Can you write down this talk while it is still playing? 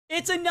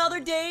It's another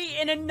day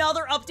and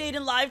another update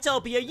in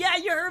Livetopia. Yeah,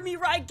 you heard me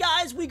right,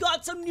 guys. We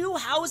got some new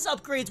house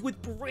upgrades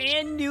with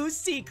brand new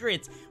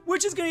secrets,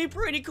 which is going to be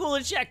pretty cool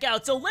to check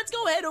out. So let's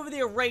go ahead over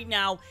there right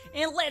now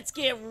and let's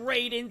get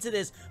right into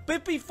this.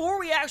 But before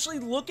we actually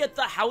look at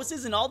the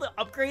houses and all the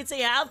upgrades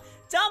they have,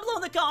 down below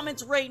in the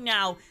comments right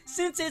now,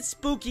 since it's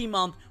spooky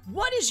month,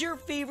 what is your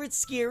favorite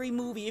scary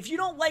movie? If you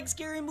don't like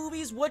scary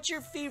movies, what's your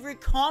favorite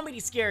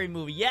comedy scary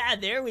movie? Yeah,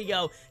 there we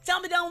go.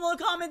 Tell me down below in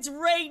the comments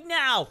right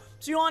now.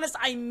 To be honest,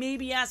 I may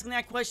be asking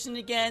that question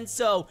again,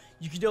 so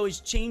you can always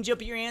change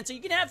up your answer.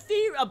 You can have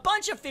a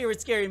bunch of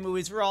favorite scary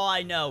movies for all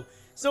I know.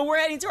 So we're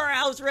heading to our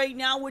house right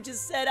now, which is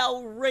set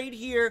out right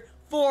here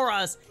for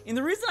us. And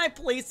the reason I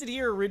placed it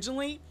here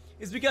originally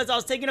is because I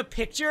was taking a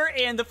picture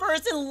and the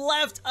person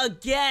left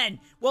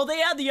again. Well, they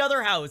had the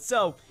other house.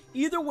 So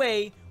either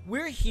way,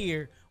 we're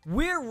here,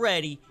 we're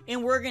ready,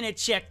 and we're gonna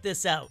check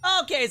this out.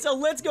 Okay, so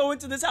let's go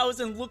into this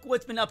house and look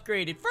what's been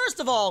upgraded. First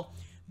of all,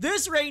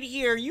 this right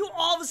here, you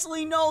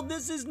obviously know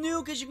this is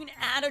new because you can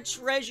add a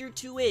treasure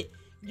to it.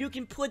 You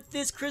can put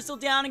this crystal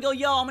down and go,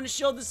 yo, I'm gonna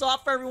show this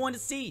off for everyone to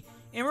see.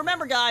 And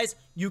remember, guys,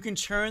 you can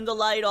turn the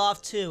light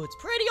off too. It's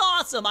pretty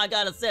awesome, I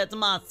gotta say it to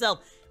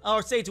myself.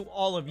 Or say to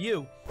all of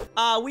you.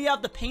 We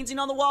have the painting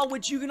on the wall,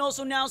 which you can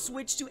also now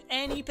switch to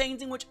any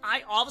painting, which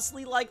I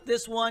obviously like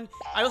this one.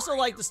 I also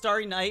like the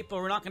Starry Night,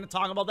 but we're not going to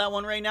talk about that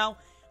one right now.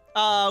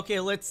 Okay,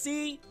 let's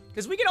see.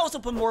 Because we can also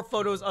put more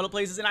photos other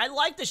places, and I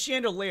like the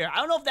chandelier. I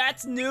don't know if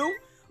that's new,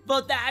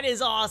 but that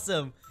is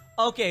awesome.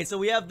 Okay, so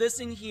we have this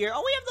in here.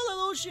 Oh, we have the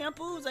little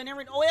shampoos.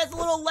 Oh, it has the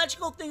little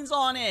electrical things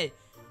on it.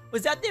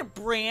 Was that their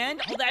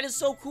brand? Oh, that is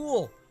so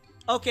cool.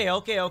 Okay,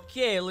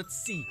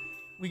 let's see.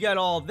 We got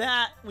all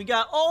that. We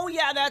got, oh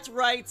yeah, that's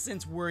right.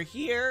 Since we're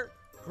here,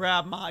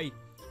 grab my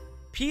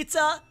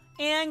pizza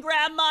and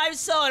grab my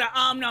soda.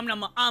 I'm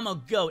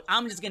a goat.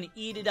 I'm just gonna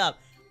eat it up.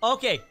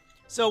 Okay,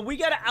 so we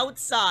got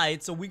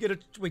outside. So we gotta,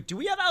 wait, do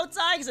we have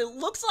outside? Because it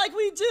looks like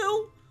we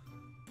do.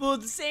 But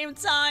at the same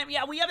time,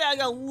 yeah, we have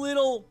like a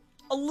little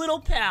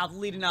path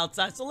leading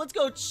outside. So let's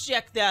go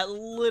check that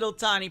little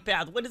tiny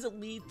path. What does it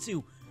lead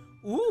to?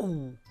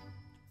 Ooh.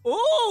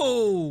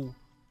 Ooh.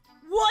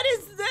 What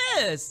is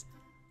this?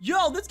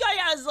 Yo, this guy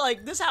has,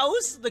 like, this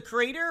house, the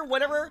crater,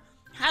 whatever,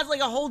 has, like,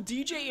 a whole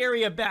DJ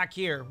area back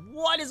here.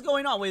 What is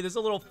going on? Wait, there's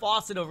a little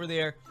faucet over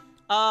there.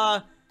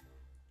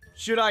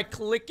 Should I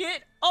click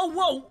it? Oh,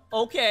 whoa,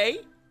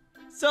 okay.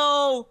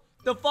 So,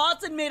 the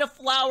faucet made a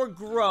flower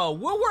grow.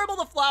 We'll worry about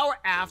the flower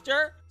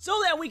after, so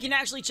that we can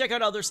actually check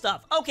out other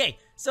stuff. Okay,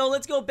 so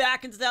let's go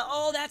back into that.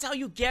 Oh, that's how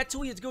you get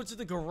to it. You have to go to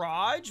the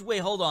garage? Wait,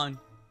 hold on.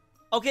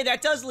 Okay,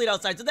 that does lead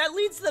outside. So that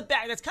leads to the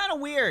back. That's kind of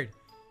weird.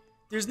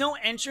 There's no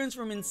entrance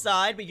from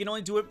inside, but you can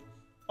only do it...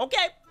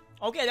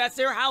 Okay, that's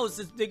their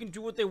house. They can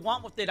do what they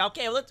want with it.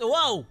 Okay, let's...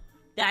 Whoa!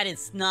 That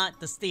is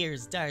not the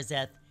stairs,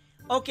 Darzeth.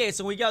 Okay,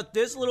 so we got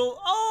this little...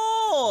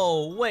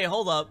 Oh! Wait,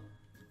 hold up.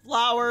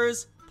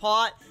 Flowers,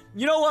 pot.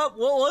 You know what?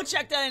 We'll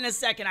check that in a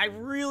second. I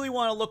really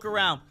want to look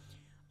around.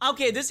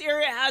 Okay, this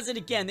area has it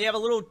again. They have a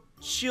little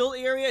chill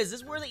area. Is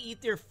this where they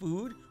eat their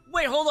food?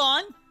 Wait, hold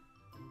on.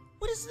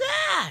 What is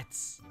that?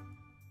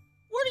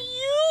 What are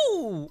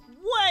you?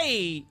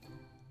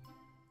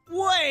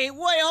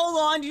 Wait,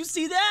 hold on. Do you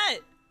see that?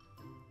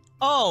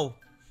 Oh.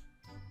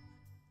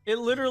 It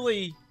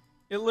literally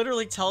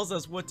tells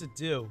us what to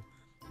do.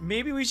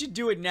 Maybe we should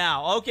do it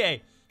now.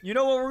 Okay. You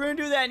know what? We're going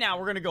to do that now.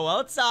 We're going to go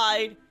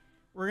outside.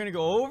 We're going to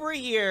go over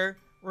here.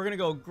 We're going to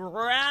go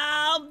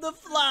grab the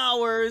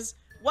flowers.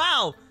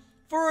 Wow.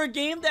 For a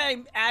game that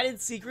added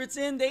secrets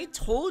in, they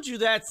told you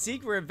that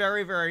secret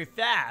very, very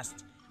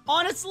fast.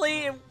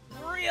 Honestly, it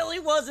really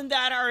wasn't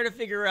that hard to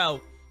figure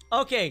out.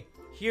 Okay.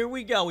 Here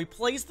we go. We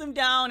place them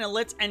down and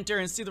let's enter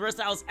and see the rest of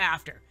the house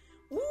after.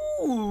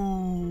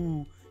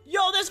 Ooh.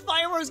 Yo, there's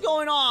fireworks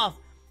going off.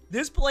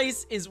 This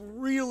place is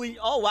really...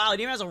 Oh, wow. It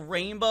even has a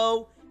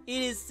rainbow.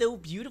 It is so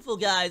beautiful,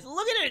 guys.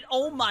 Look at it.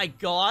 Oh, my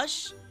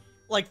gosh.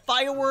 Like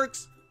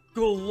fireworks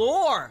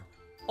galore.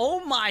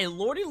 Oh, my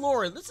lordy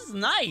lord. This is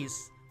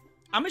nice.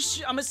 I'm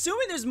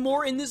assuming there's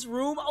more in this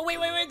room. Oh, wait.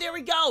 There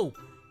we go.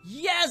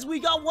 Yes, we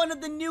got one of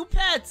the new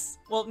pets.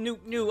 Well, new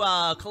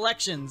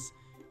collections.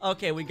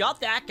 Okay, we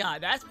got that guy.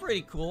 That's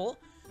pretty cool.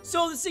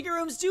 So the secret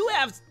rooms do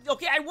have...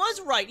 Okay, I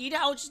was right. Each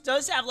house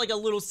does have like a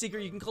little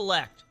secret you can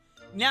collect.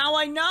 Now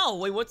I know.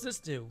 Wait, what's this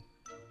do?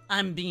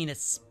 I'm being a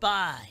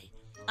spy.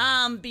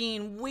 I'm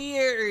being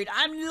weird.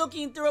 I'm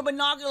looking through a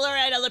binocular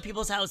at other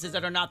people's houses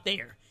that are not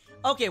there.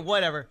 Okay,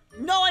 whatever.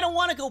 No, I don't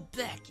want to go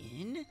back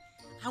in.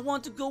 I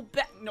want to go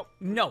back...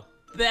 No,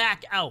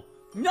 back out.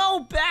 No,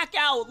 back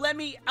out. Let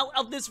me out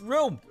of this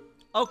room.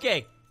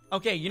 Okay,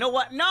 you know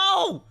what?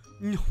 No!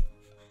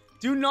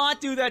 Do not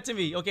do that to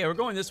me. Okay, we're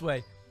going this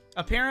way.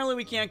 Apparently,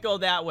 we can't go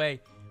that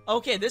way.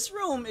 Okay, this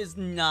room is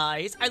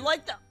nice. I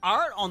like the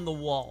art on the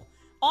wall.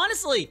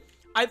 Honestly,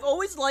 I've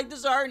always liked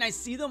this art, and I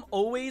see them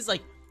always,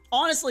 like...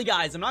 Honestly,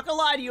 guys, I'm not gonna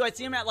lie to you. I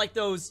see them at, like,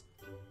 those...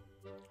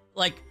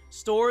 Like,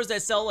 stores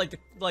that sell,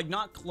 like,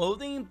 not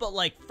clothing, but,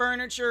 like,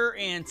 furniture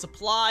and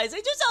supplies. They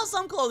do sell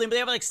some clothing, but they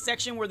have, like, a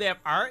section where they have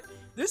art.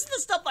 This is the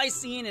stuff I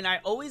seen and I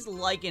always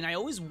like it and I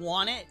always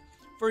want it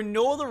for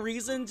no other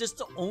reason, just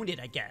to own it,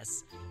 I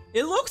guess.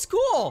 It looks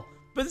cool,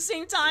 but at the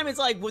same time, it's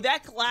like, would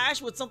that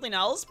clash with something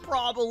else?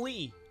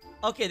 Probably.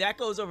 Okay, that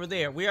goes over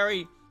there.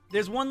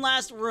 There's one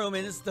last room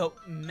and it's the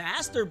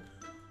master.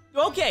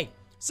 Okay,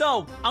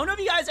 so I don't know if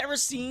you guys ever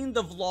seen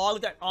the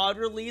vlog that Odd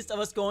released of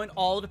us going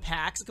all to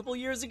PAX a couple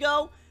years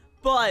ago,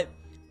 but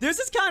this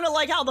is kind of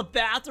like how the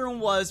bathroom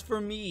was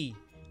for me.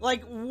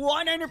 Like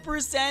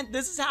 100%,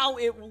 this is how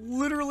it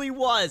literally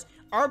was.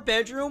 Our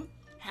bedroom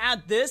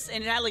had this,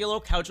 and it had like a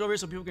little couch over here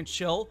so people can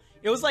chill.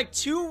 It was like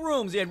 2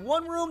 rooms. You had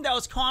one room that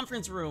was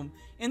conference room,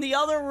 and the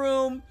other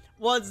room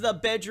was the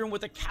bedroom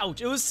with a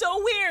couch. It was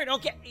so weird,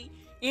 okay?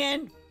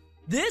 And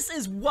this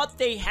is what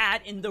they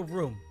had in the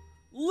room.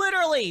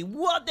 Literally,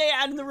 what they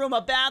had in the room,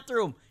 a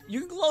bathroom. You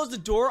can close the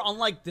door,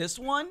 unlike this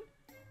one.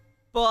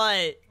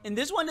 And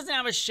this one doesn't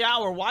have a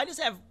shower. Why does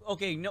it have,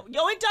 okay, no,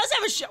 it does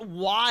have a shower.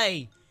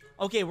 Why?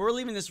 Okay, we're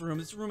leaving this room.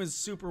 This room is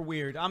super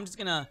weird. I'm just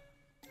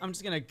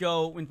gonna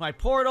go with my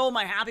portal,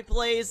 my happy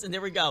place, and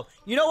there we go.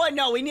 You know what?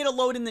 No, we need to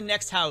load in the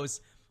next house.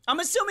 I'm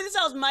assuming this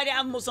house might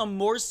have some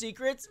more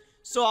secrets,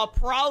 so I'll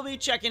probably be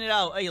checking it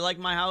out. Oh, you like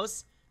my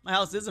house? My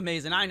house is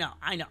amazing. I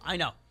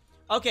know.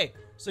 Okay,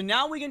 so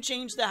now we can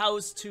change the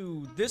house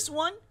to this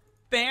one.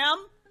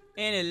 Bam.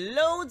 And it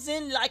loads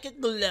in like a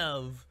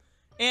glove.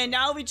 And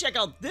now we check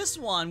out this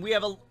one. We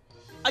have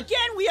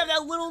we have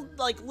that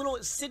little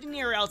sitting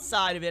area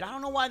outside of it. I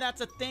don't know why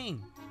that's a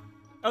thing.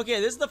 Okay,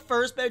 this is the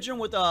first bedroom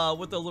with a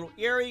little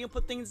area you can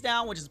put things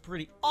down, which is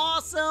pretty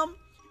awesome.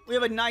 We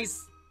have a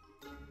nice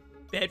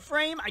bed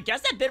frame. I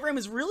guess that bed frame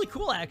is really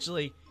cool,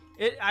 actually.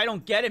 I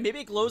don't get it.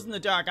 Maybe it glows in the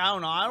dark. I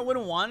don't know. I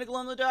wouldn't want it to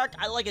glow in the dark.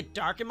 I like it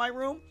dark in my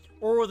room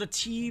or with a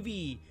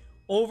TV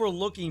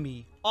overlooking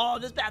me. Oh,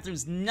 this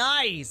bathroom's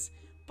nice.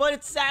 But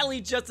it's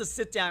sadly just a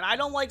sit down. I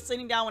don't like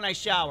sitting down when I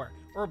shower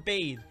or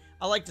bathe.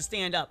 I like to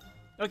stand up.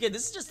 Okay,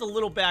 this is just a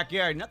little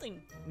backyard.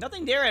 Nothing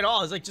there at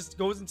all. It's like just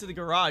goes into the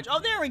garage. Oh,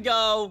 there we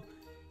go.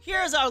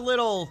 Here's our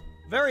little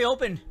very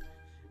open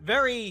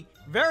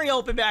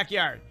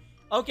backyard.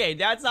 Okay,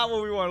 that's not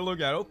what we want to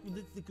look at. Oh,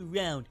 let's look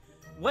around.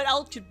 What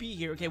else could be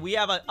here? Okay, we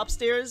have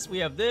upstairs. We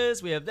have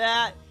this. We have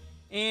that.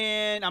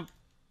 And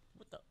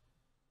what the?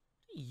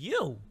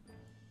 You?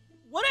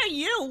 What are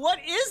you? What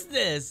is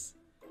this?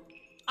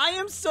 I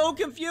am so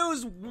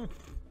confused.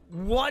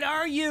 What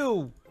are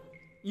you?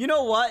 You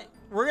know what?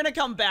 We're gonna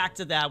come back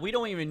to that. We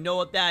don't even know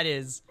what that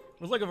is.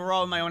 We're looking for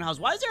all in my own house.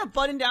 Why is there a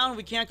button down and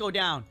we can't go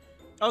down?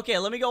 Okay,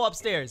 let me go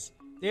upstairs.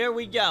 There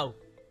we go.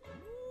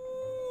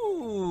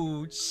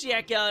 Ooh,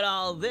 check out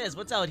all this.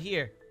 What's out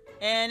here?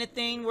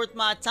 Anything worth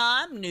my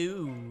time?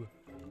 No.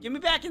 Get me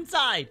back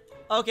inside.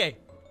 Okay,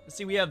 let's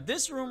see. We have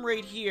this room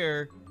right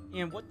here.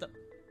 And what the?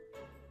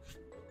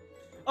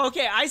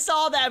 Okay, I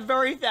saw that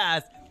very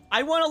fast.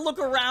 I want to look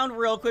around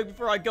real quick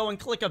before I go and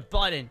click a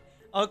button.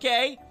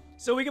 Okay?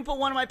 So we can put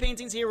one of my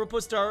paintings here. We'll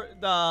put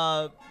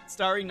the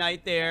Starry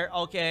Night there.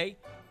 Okay.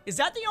 Is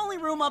that the only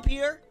room up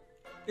here?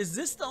 Is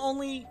this the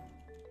only...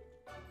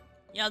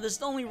 Yeah, this is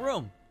the only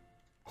room.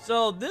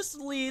 So this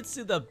leads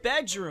to the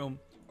bedroom.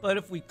 But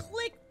if we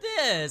click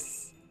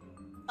this...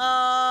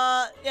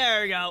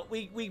 there we go.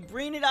 We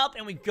bring it up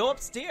and we go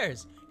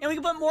upstairs. And we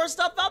can put more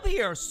stuff up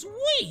here.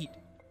 Sweet!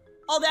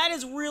 Oh, that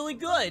is really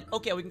good.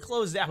 Okay, we can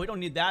close that. We don't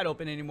need that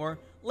open anymore.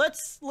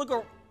 Let's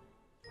look...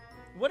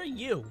 What are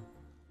you?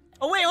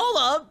 Oh, wait, hold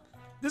up.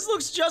 This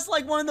looks just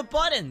like one of the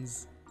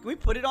buttons. Can we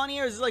put it on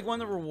here? Is this like one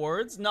of the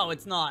rewards? No,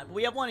 it's not. But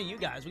we have one of you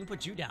guys. We can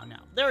put you down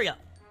now. There we go.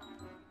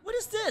 What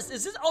is this?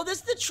 Is this... Oh, this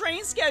is the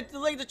train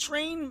schedule, like the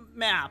train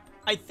map,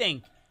 I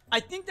think.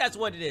 I think that's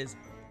what it is.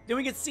 Then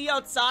we can see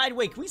outside.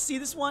 Wait, can we see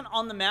this one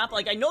on the map?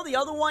 Like, I know the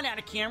other one had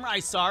a camera.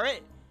 I saw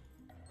it.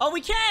 Oh, we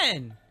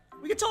can.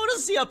 We can totally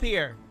see up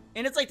here.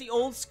 And it's like the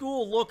old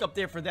school look up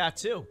there for that,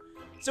 too.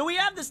 So we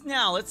have this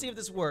now. Let's see if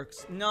this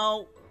works.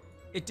 No.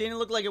 It didn't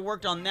look like it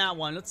worked on that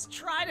one. Let's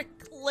try to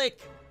click.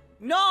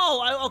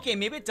 No! Okay,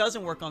 maybe it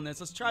doesn't work on this.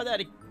 Let's try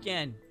that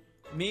again.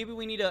 Maybe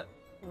we need to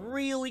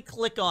really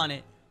click on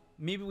it.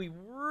 Maybe we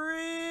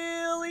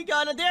really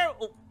gotta... There!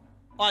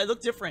 Oh, it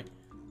looked different.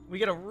 We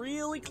gotta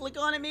really click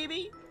on it,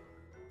 maybe?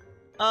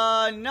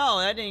 No,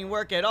 that didn't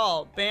work at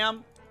all.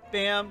 Bam.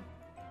 Bam.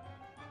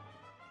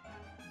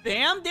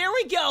 Bam! There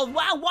we go!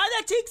 Wow, why'd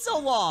that take so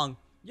long?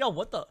 Yo,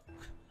 what the...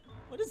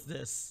 What is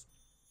this?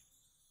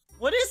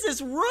 What is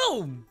this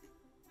room?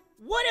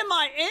 What am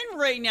I in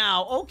right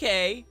now?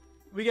 Okay.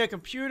 We got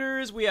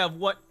computers. We have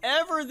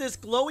whatever this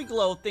glowy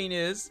glow thing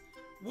is.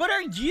 What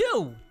are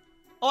you?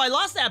 Oh, I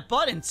lost that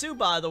button too,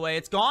 by the way.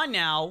 It's gone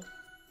now.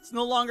 It's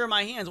no longer in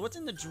my hands. What's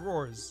in the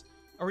drawers?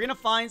 Are we gonna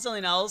find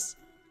something else?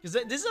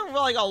 Because this is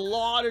like a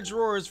lot of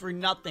drawers for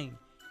nothing.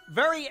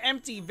 Very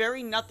empty,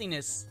 very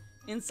nothingness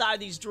inside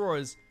these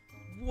drawers.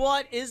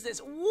 What is this?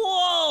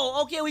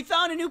 Whoa! Okay, we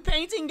found a new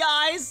painting,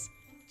 guys.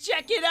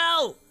 Check it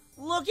out.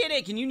 Look at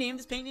it. Can you name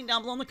this painting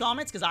down below in the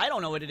comments? Because I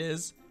don't know what it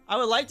is. I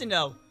would like to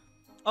know.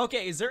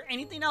 Okay, is there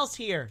anything else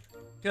here?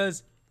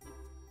 Because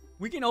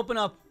we can open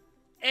up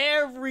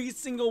every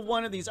single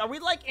one of these. Are we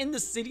like in the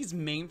city's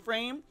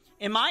mainframe?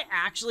 Am I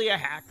actually a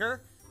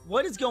hacker?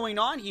 What is going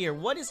on here?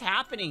 What is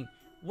happening?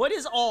 What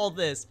is all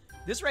this?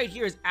 This right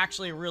here is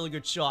actually a really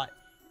good shot.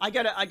 I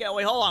gotta,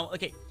 wait, hold on.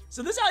 Okay,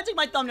 so this is how I take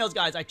my thumbnails,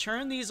 guys. I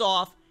turn these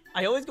off.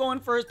 I always go in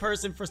first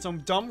person for some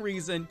dumb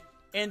reason.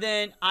 And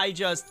then I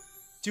just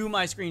do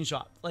my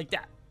screenshot like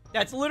that.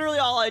 That's literally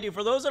all I do.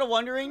 For those that are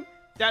wondering,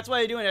 that's what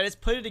I do. And I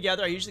just put it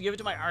together. I usually give it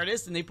to my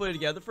artist and they put it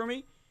together for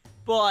me.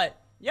 But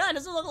yeah, it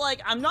doesn't look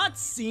like I'm not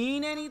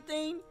seeing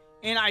anything.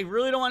 And I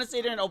really don't want to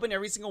stay there and open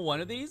every single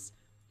one of these.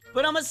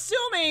 But I'm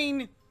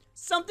assuming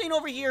something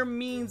over here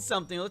means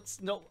something. Let's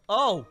know.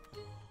 Oh.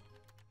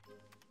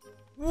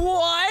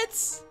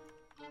 What?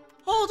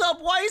 Hold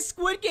up. Why is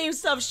Squid Game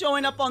stuff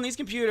showing up on these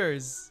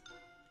computers?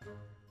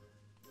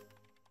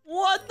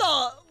 What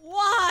the?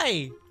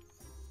 Why?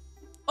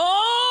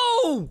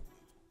 Oh!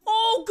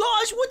 Oh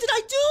gosh, what did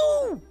I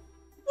do?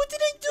 What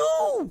did I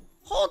do?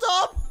 Hold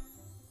up.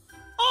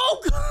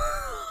 Oh God.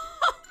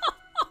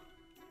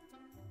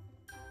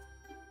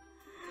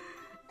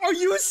 Are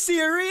you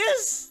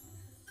serious?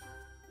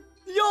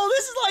 Yo,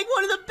 this is like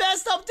one of the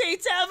best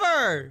updates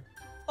ever.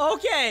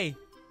 Okay.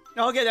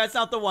 Okay, that's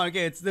not the one.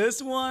 Okay, it's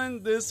this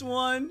one, this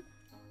one,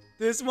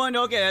 this one.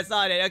 Okay, that's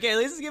not it. Okay, at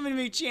least it's giving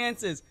me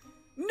chances.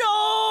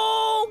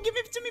 No! Give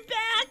it to me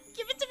back!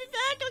 Give it to me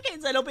back! Okay,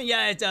 does that open?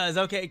 Yeah, it does.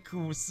 Okay,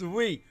 cool,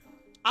 sweet.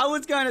 I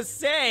was gonna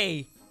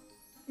say...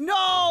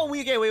 No!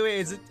 Okay, wait.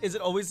 Is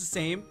it always the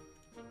same?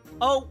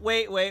 Oh,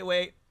 wait.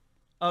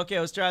 Okay,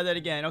 let's try that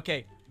again.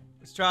 Okay,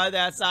 let's try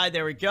that side.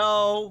 There we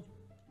go.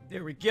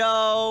 There we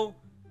go.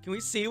 Can we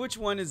see which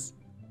one is...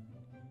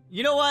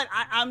 You know what?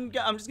 I'm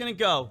just gonna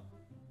go.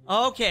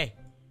 Okay.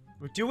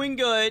 We're doing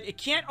good. It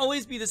can't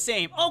always be the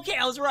same. Okay,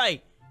 I was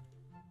right.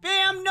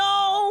 Bam!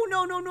 No!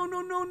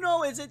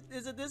 Is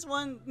it this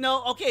one?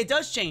 No. Okay, it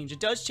does change. It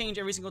does change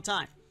every single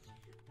time.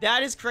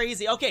 That is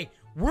crazy. Okay,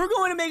 we're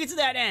going to make it to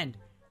that end.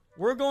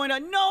 We're going to...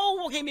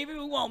 No! Okay, maybe we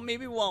won't.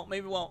 Maybe we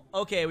won't.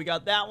 Okay, we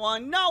got that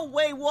one. No,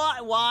 wait,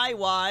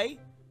 why?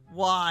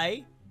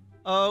 Why?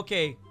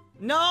 Okay.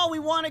 No, we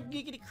want to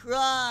make it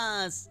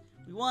across.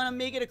 We want to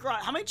make it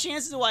across. How many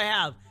chances do I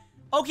have?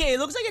 Okay, it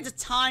looks like it's a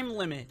time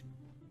limit.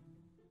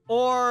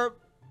 Or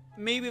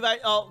maybe if I...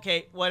 Oh,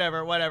 okay,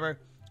 whatever.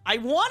 I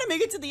want to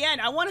make it to the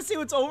end. I want to see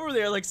what's over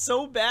there, like,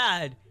 so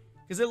bad.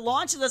 Because it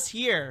launches us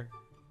here.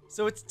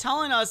 So it's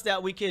telling us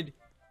that we could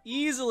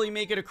easily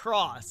make it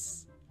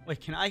across. Wait,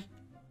 can I?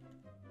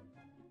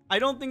 I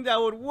don't think that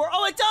would work.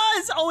 Oh, it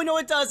does! Oh, no,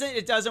 it doesn't.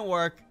 It doesn't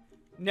work.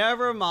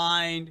 Never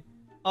mind.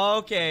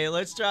 Okay,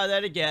 let's try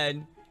that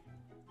again.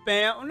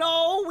 Bam.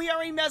 No, we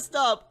already messed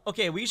up.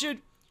 Okay, we should...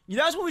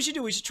 That's what we should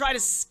do. We should try to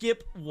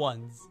skip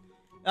ones.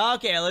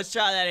 Okay, let's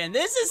try that in.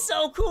 This is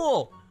so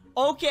cool.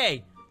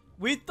 Okay.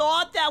 We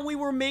thought that we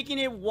were making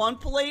it one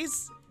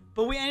place,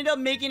 but we ended up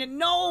making it...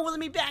 No, let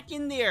me back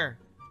in there.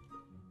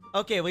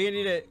 Okay, we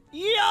need to...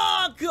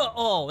 Yuck!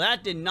 Oh,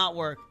 that did not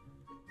work.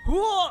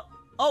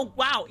 Oh,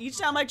 wow. Each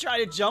time I try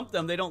to jump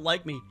them, they don't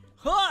like me.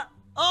 Huh!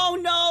 Oh,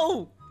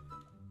 no!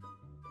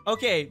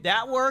 Okay,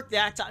 that worked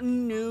that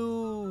time.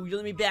 No, you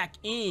let me back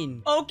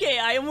in. Okay,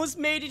 I almost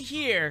made it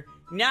here.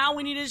 Now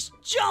we need to just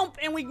jump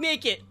and we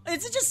make it.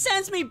 It just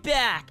sends me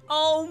back.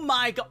 Oh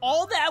my God,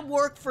 all that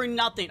work for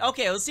nothing.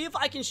 Okay, let's see if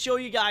I can show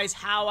you guys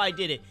how I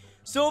did it.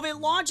 So if it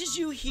launches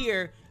you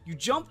here, you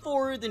jump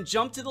forward, then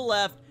jump to the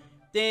left,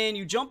 then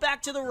you jump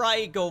back to the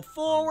right, go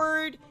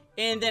forward,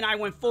 and then I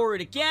went forward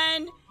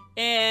again,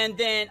 and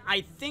then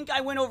I think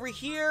I went over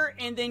here,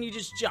 and then you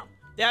just jump.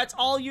 That's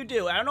all you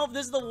do. I don't know if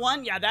this is the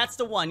one. Yeah, that's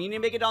the one. You need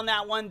to make it on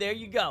that one. There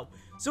you go.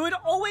 So it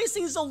always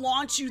seems to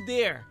launch you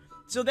there.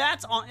 So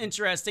that's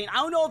interesting. I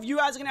don't know if you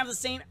guys are going to have the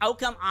same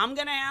outcome I'm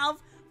going to have,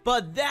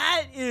 but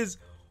that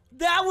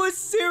was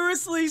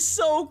seriously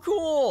so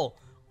cool.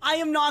 I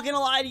am not going to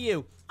lie to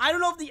you. I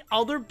don't know if the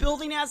other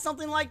building has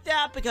something like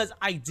that because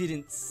I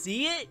didn't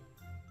see it,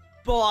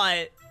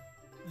 but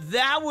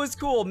that was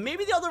cool.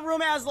 Maybe the other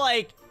room has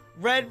like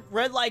red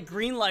light,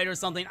 green light or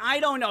something. I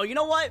don't know. You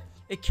know what?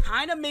 It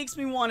kind of makes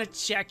me want to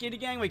check it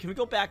again. Wait, can we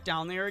go back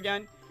down there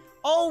again?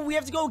 Oh, we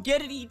have to go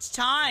get it each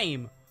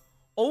time.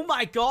 Oh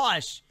my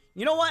gosh.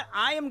 You know what?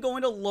 I am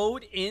going to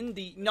load in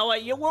the... No,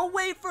 we'll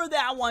wait for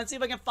that one. See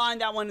if I can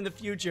find that one in the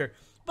future.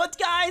 But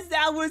guys,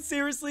 that was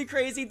seriously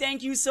crazy.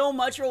 Thank you so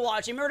much for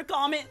watching. Remember to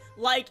comment,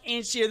 like,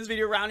 and share this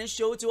video around and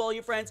show it to all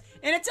your friends.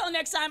 And until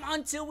next time,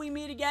 until we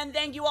meet again,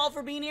 thank you all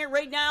for being here.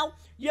 Right now,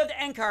 you have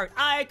the end card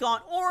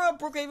icon or a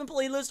BrookHaven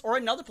playlist or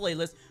another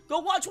playlist. Go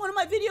watch one of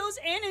my videos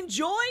and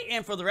enjoy.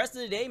 And for the rest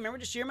of the day, remember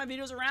to share my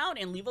videos around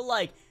and leave a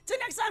like. Till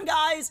next time,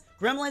 guys,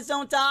 Gremlins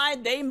don't die,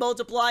 they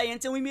multiply.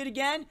 Until we meet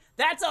again,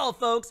 that's all,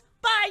 folks.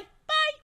 Bye!